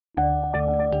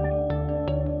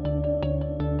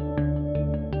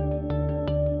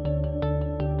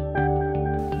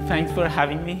Thanks for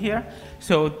having me here.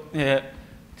 So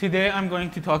today I'm going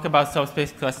to talk about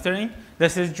subspace clustering.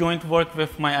 This is joint work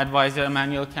with my advisor,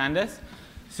 Emmanuel Candace.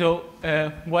 So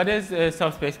what is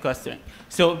subspace clustering?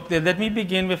 So let me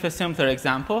begin with a simpler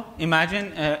example.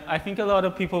 Imagine, I think a lot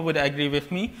of people would agree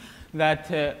with me that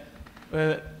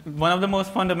one of the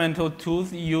most fundamental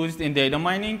tools used in data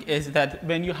mining is that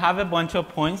when you have a bunch of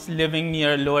points living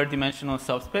near a lower dimensional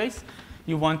subspace,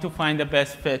 you want to find the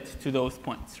best fit to those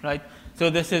points, right? So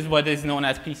this is what is known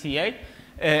as PCA.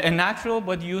 A natural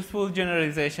but useful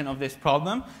generalization of this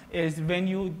problem is when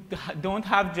you don't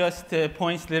have just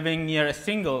points living near a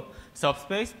single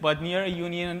subspace, but near a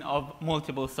union of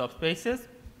multiple subspaces.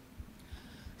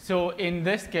 So in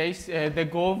this case, the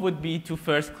goal would be to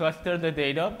first cluster the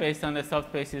data based on the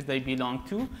subspaces they belong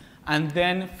to, and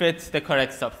then fit the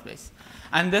correct subspace.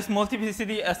 And this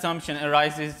multiplicity assumption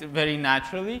arises very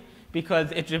naturally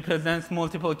because it represents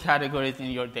multiple categories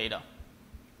in your data.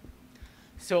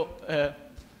 So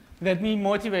let me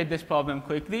motivate this problem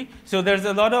quickly. So there's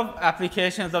a lot of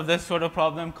applications of this sort of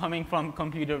problem coming from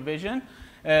computer vision.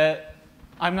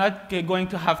 I'm not going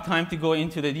to have time to go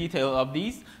into the detail of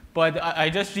these, but I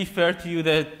just refer to you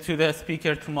to the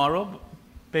speaker tomorrow,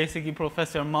 basically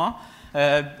Professor Ma.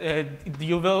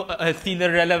 You will see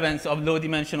the relevance of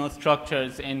low-dimensional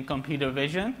structures in computer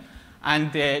vision.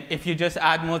 And if you just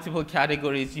add multiple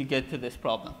categories, you get to this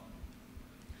problem.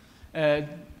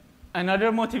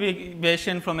 Another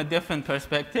motivation from a different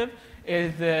perspective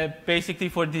is basically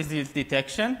for disease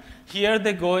detection. Here,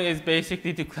 the goal is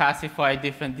basically to classify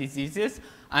different diseases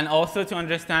and also to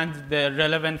understand the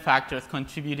relevant factors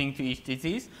contributing to each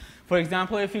disease. For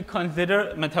example, if you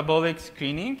consider metabolic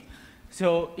screening,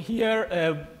 so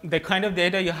here, the kind of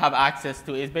data you have access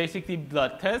to is basically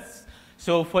blood tests.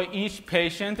 So for each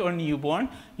patient or newborn,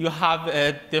 you have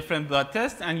different blood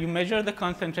tests, and you measure the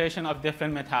concentration of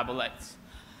different metabolites.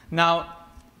 Now,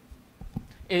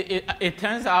 it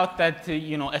turns out that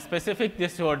a specific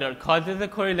disorder causes a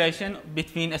correlation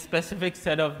between a specific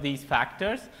set of these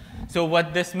factors. So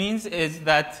what this means is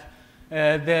that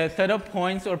the set of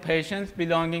points or patients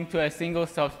belonging to a single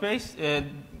subspace,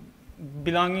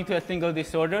 belonging to a single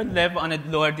disorder, live on a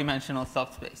lower dimensional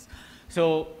subspace.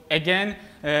 So again,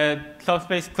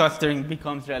 subspace clustering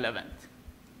becomes relevant.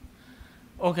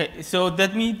 Okay, so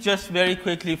let me just very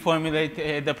quickly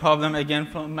formulate the problem again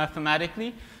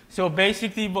mathematically. So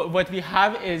basically, what we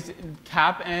have is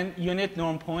cap and unit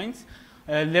norm points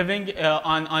living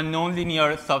on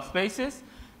nonlinear subspaces.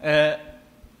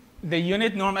 The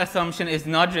unit norm assumption is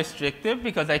not restrictive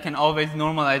because I can always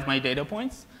normalize my data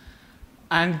points.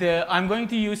 And I'm going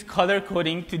to use color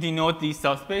coding to denote these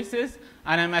subspaces.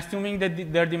 And I'm assuming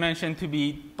that their dimension to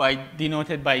be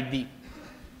denoted by D.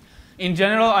 In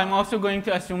general, I'm also going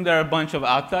to assume there are a bunch of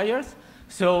outliers.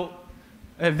 So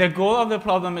the goal of the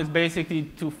problem is basically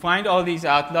to find all these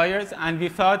outliers, and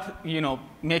without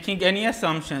making any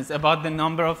assumptions about the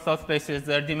number of subspaces,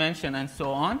 their dimension, and so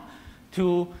on,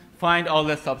 to find all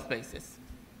the subspaces.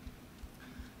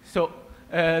 So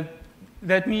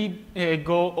let me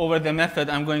go over the method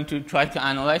I'm going to try to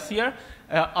analyze here.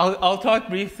 I'll talk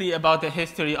briefly about the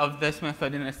history of this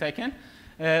method in a second.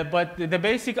 But the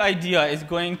basic idea is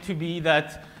going to be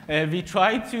that we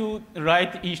try to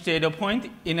write each data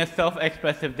point in a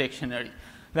self-expressive dictionary.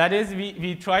 That is,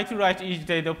 we try to write each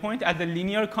data point as a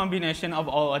linear combination of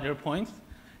all other points,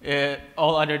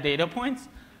 all other data points.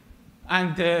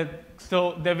 And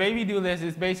so the way we do this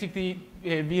is basically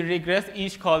we regress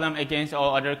each column against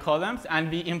all other columns,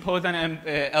 and we impose an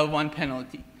L1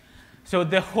 penalty. So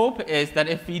the hope is that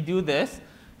if we do this,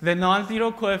 the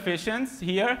non-zero coefficients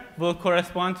here will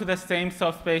correspond to the same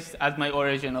subspace as my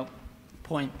original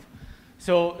point.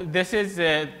 So this is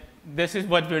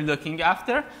what we're looking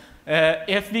after.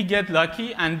 If we get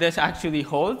lucky and this actually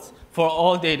holds for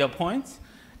all data points,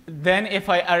 then if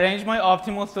I arrange my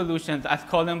optimal solutions as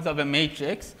columns of a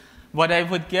matrix, what I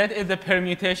would get is a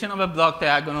permutation of a block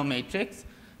diagonal matrix,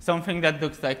 something that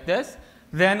looks like this.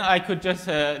 Then I could just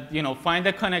find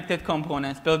the connected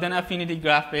components, build an affinity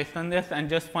graph based on this, and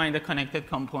just find the connected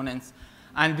components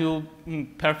and do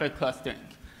perfect clustering.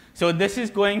 So this is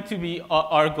going to be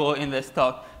our goal in this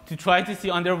talk, to try to see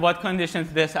under what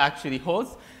conditions this actually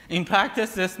holds. In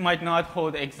practice, this might not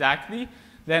hold exactly.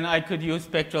 Then I could use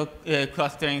spectral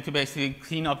clustering to basically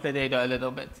clean up the data a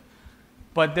little bit.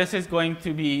 But this is going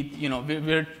to be,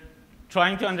 we're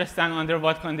trying to understand under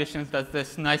what conditions does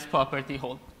this nice property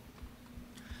hold.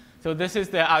 So this is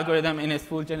the algorithm in its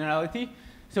full generality.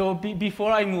 So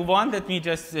before I move on, let me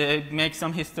just make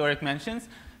some historic mentions.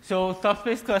 So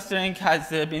subspace clustering has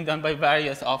been done by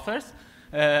various authors.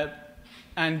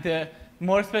 And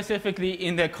more specifically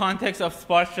in the context of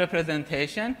sparse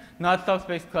representation, not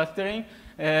subspace clustering,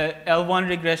 L1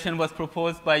 regression was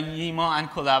proposed by Yima and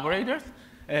collaborators.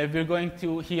 We're going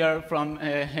to hear from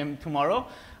him tomorrow.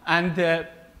 And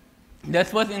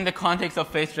this was in the context of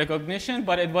face recognition,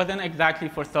 but it wasn't exactly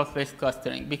for subspace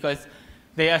clustering because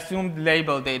they assumed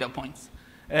labeled data points.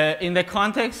 In the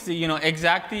context,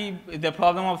 exactly the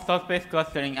problem of subspace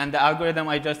clustering and the algorithm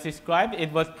I just described,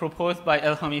 it was proposed by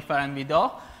Elhamifar and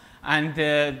Vidal. And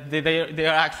they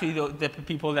are actually the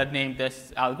people that named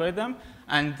this algorithm.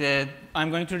 And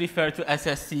I'm going to refer to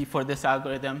SSC for this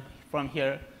algorithm from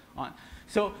here on.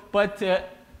 So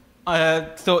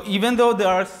even though there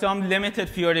are some limited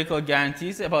theoretical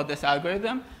guarantees about this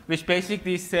algorithm, which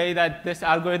basically say that this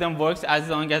algorithm works as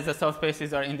long as the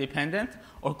subspaces are independent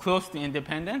or close to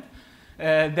independent,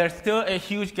 there's still a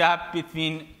huge gap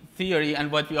between theory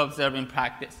and what we observe in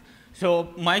practice.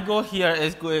 So my goal here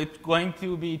is going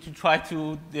to be to try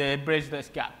to bridge this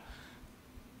gap.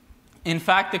 In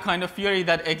fact, the kind of theory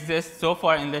that exists so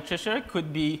far in literature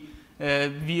could be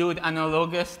viewed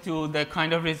analogous to the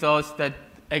kind of results that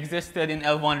existed in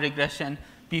L1 regression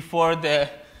before the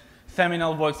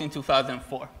seminal works in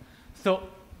 2004. So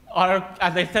as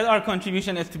I said, our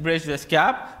contribution is to bridge this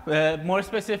gap. More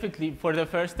specifically, for the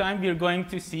first time, we're going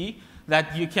to see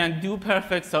that you can do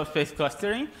perfect subspace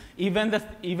clustering even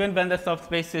when the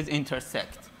subspaces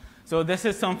intersect. So this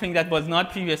is something that was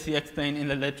not previously explained in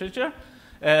the literature.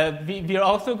 We are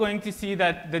also going to see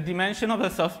that the dimension of the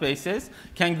subspaces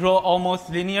can grow almost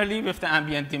linearly with the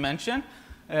ambient dimension.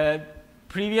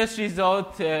 Previous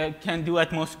result can do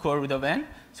at most square root of n.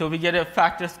 So we get a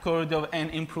factor square root of n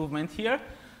improvement here.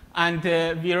 And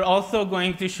we are also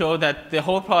going to show that the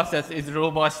whole process is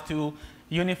robust to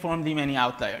uniformly many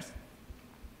outliers.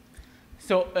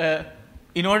 So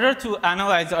in order to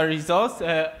analyze our results,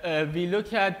 we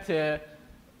look at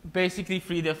basically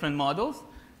 3 different models.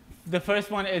 The first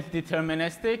one is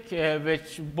deterministic,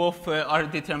 which both are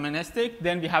deterministic.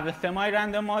 Then we have a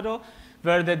semi-random model,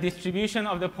 where the distribution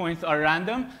of the points are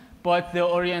random, but the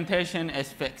orientation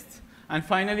is fixed. And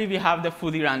finally, we have the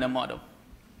fully random model.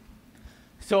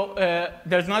 So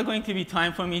there's not going to be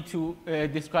time for me to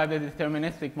describe the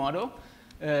deterministic model.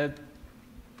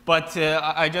 But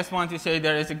I just want to say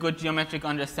there is a good geometric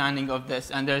understanding of this,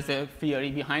 and there's a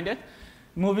theory behind it.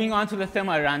 Moving on to the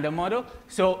semi-random model.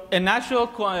 So a natural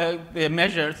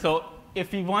measure, so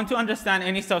if we want to understand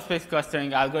any subspace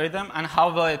clustering algorithm and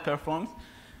how well it performs,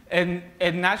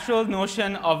 a natural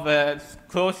notion of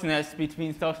closeness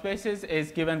between subspaces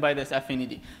is given by this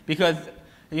affinity. Because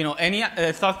any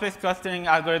subspace clustering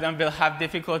algorithm will have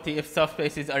difficulty if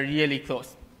subspaces are really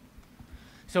close.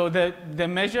 So the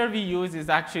measure we use is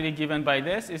actually given by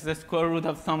this, is the square root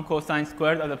of some cosine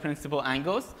squared of the principal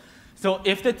angles. So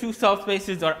if the 2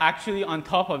 subspaces are actually on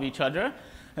top of each other,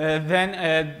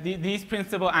 then these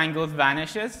principal angles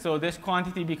vanishes. So this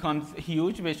quantity becomes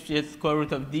huge, which is square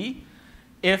root of d.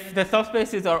 If the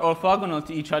subspaces are orthogonal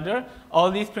to each other, all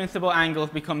these principal angles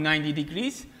become 90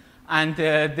 degrees. And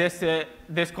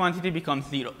this quantity becomes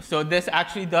 0. So this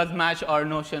actually does match our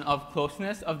notion of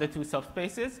closeness of the 2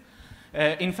 subspaces.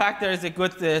 In fact, there is a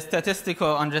good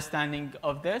statistical understanding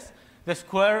of this. The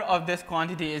square of this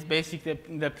quantity is basically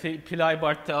the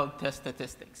Pillai-Bartel test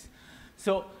statistics.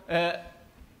 So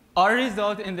our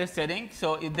result in this setting,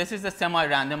 so this is a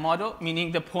semi-random model,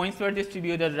 meaning the points were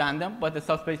distributed random, but the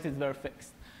subspaces were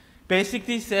fixed.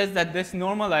 Basically says that this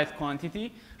normalized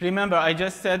quantity, remember I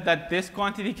just said that this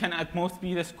quantity can at most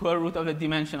be the square root of the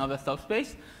dimension of the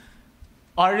subspace.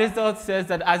 Our result says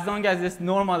that as long as this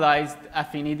normalized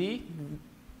affinity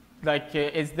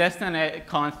is less than a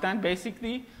constant,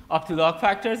 basically, up to log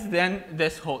factors, then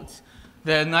this holds.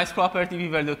 The nice property we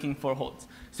were looking for holds.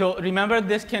 So remember,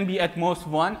 this can be at most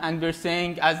 1, and we're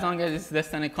saying as long as it's less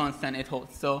than a constant, it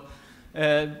holds. So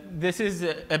this is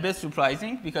a bit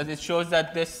surprising, because it shows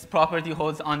that this property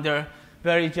holds under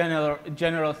very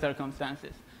general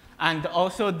circumstances. And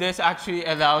also, this actually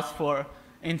allows for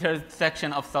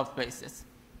intersection of subspaces.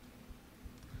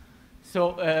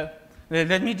 So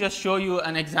let me just show you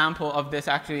an example of this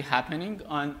actually happening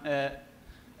in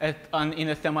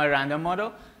a semi-random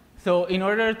model. So in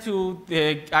order to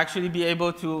actually be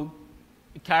able to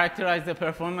characterize the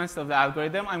performance of the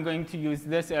algorithm, I'm going to use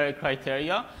this error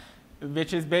criteria,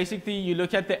 which is basically you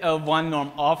look at the L1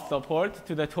 norm of support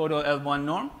to the total L1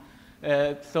 norm.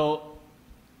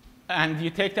 And you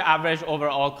take the average over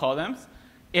all columns.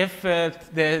 If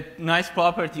the nice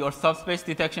property or subspace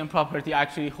detection property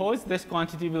actually holds, this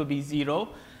quantity will be 0.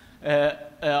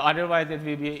 Otherwise, it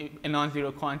will be a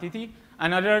non-zero quantity.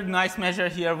 Another nice measure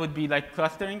here would be like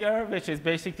clustering error, which is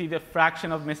basically the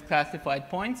fraction of misclassified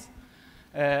points.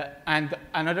 And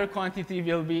another quantity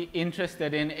we'll be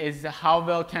interested in is how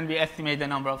well can we estimate the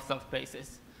number of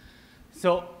subspaces.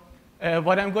 So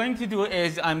what I'm going to do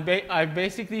is I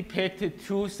basically picked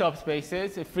two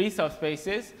subspaces, free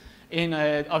subspaces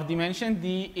of dimension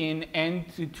d in n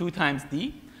to 2 times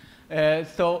d.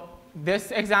 So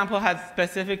this example has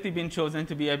specifically been chosen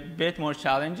to be a bit more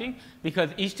challenging because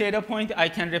each data point I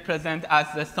can represent as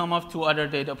the sum of 2 other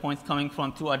data points coming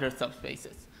from 2 other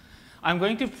subspaces. I'm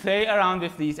going to play around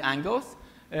with these angles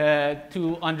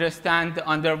to understand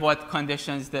under what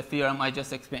conditions the theorem I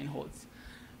just explained holds.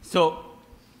 So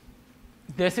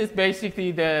this is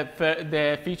basically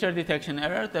the feature detection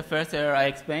error, the first error I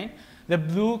explained. The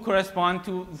blue corresponds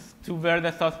to where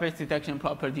the subspace detection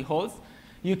property holds.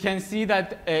 You can see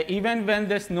that even when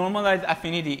this normalized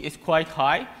affinity is quite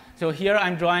high, so here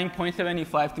I'm drawing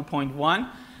 0.75 to 0.1,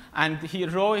 and here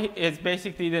rho is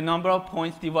basically the number of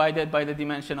points divided by the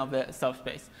dimension of the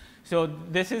subspace. So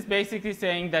this is basically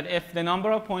saying that if the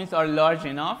number of points are large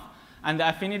enough and the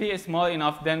affinity is small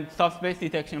enough, then subspace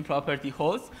detection property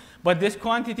holds. But this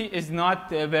quantity is not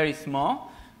very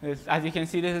small. As you can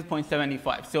see, this is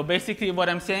 0.75. So basically what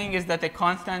I'm saying is that the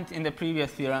constant in the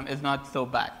previous theorem is not so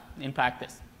bad in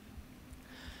practice.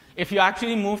 If you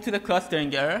actually move to the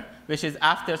clustering error, which is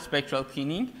after spectral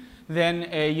cleaning,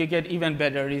 then you get even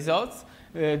better results.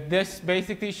 This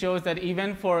basically shows that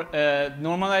even for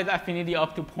normalized affinity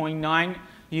up to 0.9,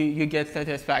 you get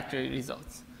satisfactory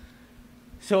results.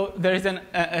 So there is an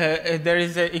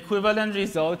equivalent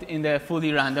result in the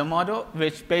fully random model,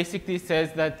 which basically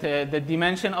says that the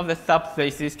dimension of the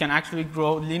subspaces can actually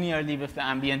grow linearly with the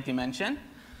ambient dimension.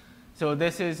 So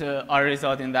this is our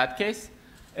result in that case.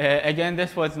 Again,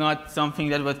 this was not something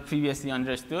that was previously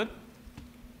understood.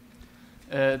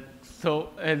 So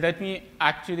let me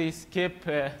actually skip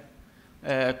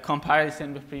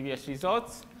comparison with previous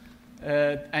results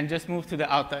and just move to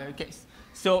the outlier case.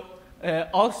 So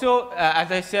also,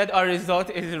 as I said, our result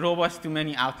is robust to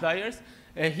many outliers.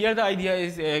 Here the idea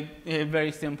is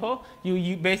very simple.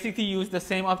 You basically use the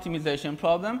same optimization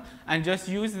problem and just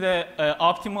use the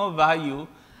optimal value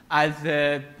as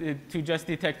to just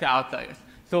detect the outliers.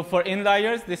 So for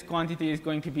inliers, this quantity is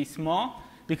going to be small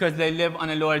because they live on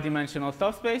a lower dimensional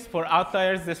subspace. For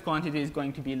outliers, this quantity is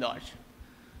going to be large.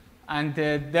 And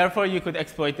therefore, you could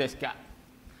exploit this gap.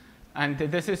 And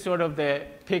this is sort of the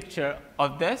picture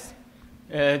of this.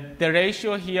 The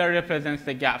ratio here represents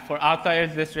the gap. For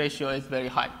outliers, this ratio is very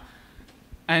high.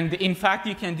 And in fact,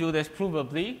 you can do this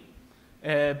provably.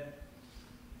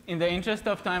 In the interest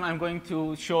of time, I'm going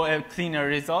to show a cleaner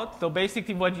result. So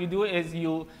basically, what you do is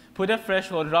you put a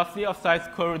threshold roughly of size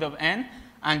square root of n,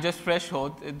 and just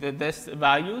threshold this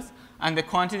values. And the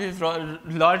quantities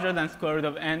larger than square root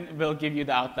of n will give you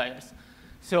the outliers.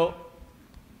 So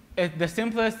the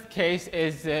simplest case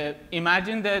is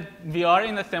imagine that we are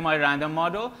in a semi-random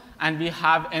model, and we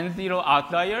have n0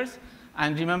 outliers.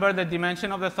 And remember, the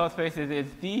dimension of the subspaces is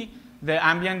d. The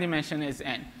ambient dimension is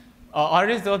n. Our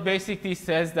result basically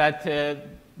says that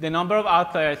the number of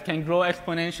outliers can grow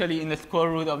exponentially in the square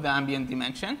root of the ambient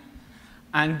dimension.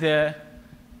 And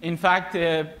in fact,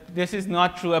 this is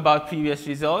not true about previous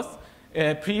results.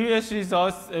 Previous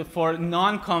results for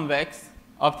non-convex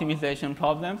optimization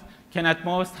problems can at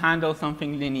most handle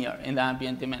something linear in the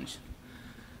ambient dimension.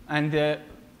 And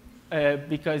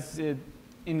because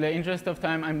in the interest of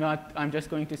time, I'm just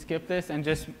going to skip this and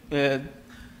just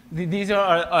these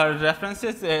are our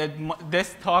references.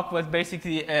 This talk was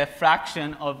basically a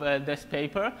fraction of this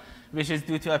paper, which is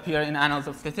due to appear in Annals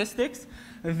of Statistics.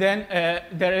 Then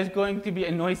there is going to be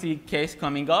a noisy case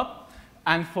coming up.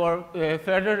 And for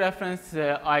further reference,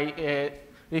 I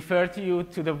refer to you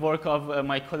to the work of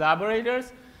my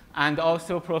collaborators and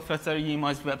also Professor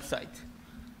Yima's website.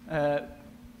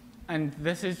 And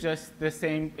this is just the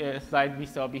same slide we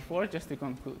saw before, just to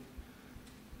conclude.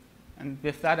 And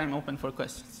with that, I'm open for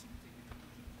questions.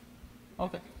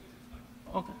 OK.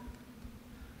 OK.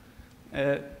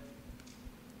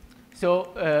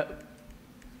 So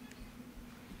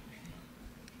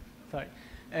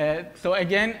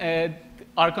again,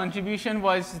 our contribution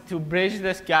was to bridge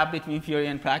this gap between theory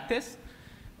and practice,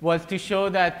 was to show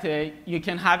that you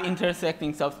can have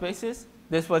intersecting subspaces.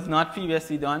 This was not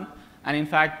previously done, and in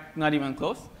fact, not even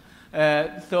close.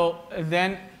 So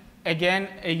then, again,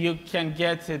 you can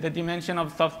get the dimension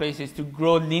of subspaces to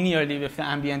grow linearly with the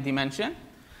ambient dimension,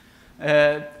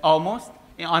 almost,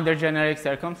 under generic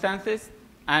circumstances.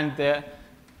 And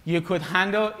you could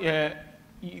handle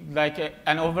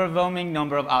an overwhelming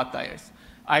number of outliers.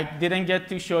 I didn't get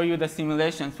to show you the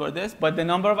simulations for this, but the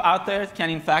number of outliers can,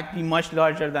 in fact, be much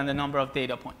larger than the number of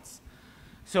data points.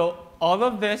 So all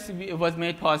of this was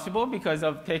made possible because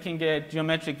of taking a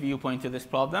geometric viewpoint to this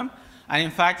problem. And in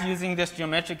fact, using this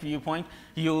geometric viewpoint,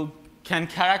 you can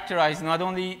characterize not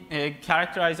only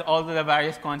characterize all the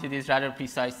various quantities rather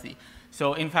precisely.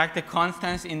 So in fact, the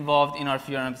constants involved in our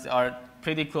theorems are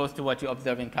pretty close to what you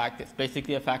observe in practice,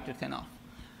 basically a factor 10 off.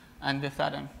 And with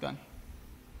that, I'm done.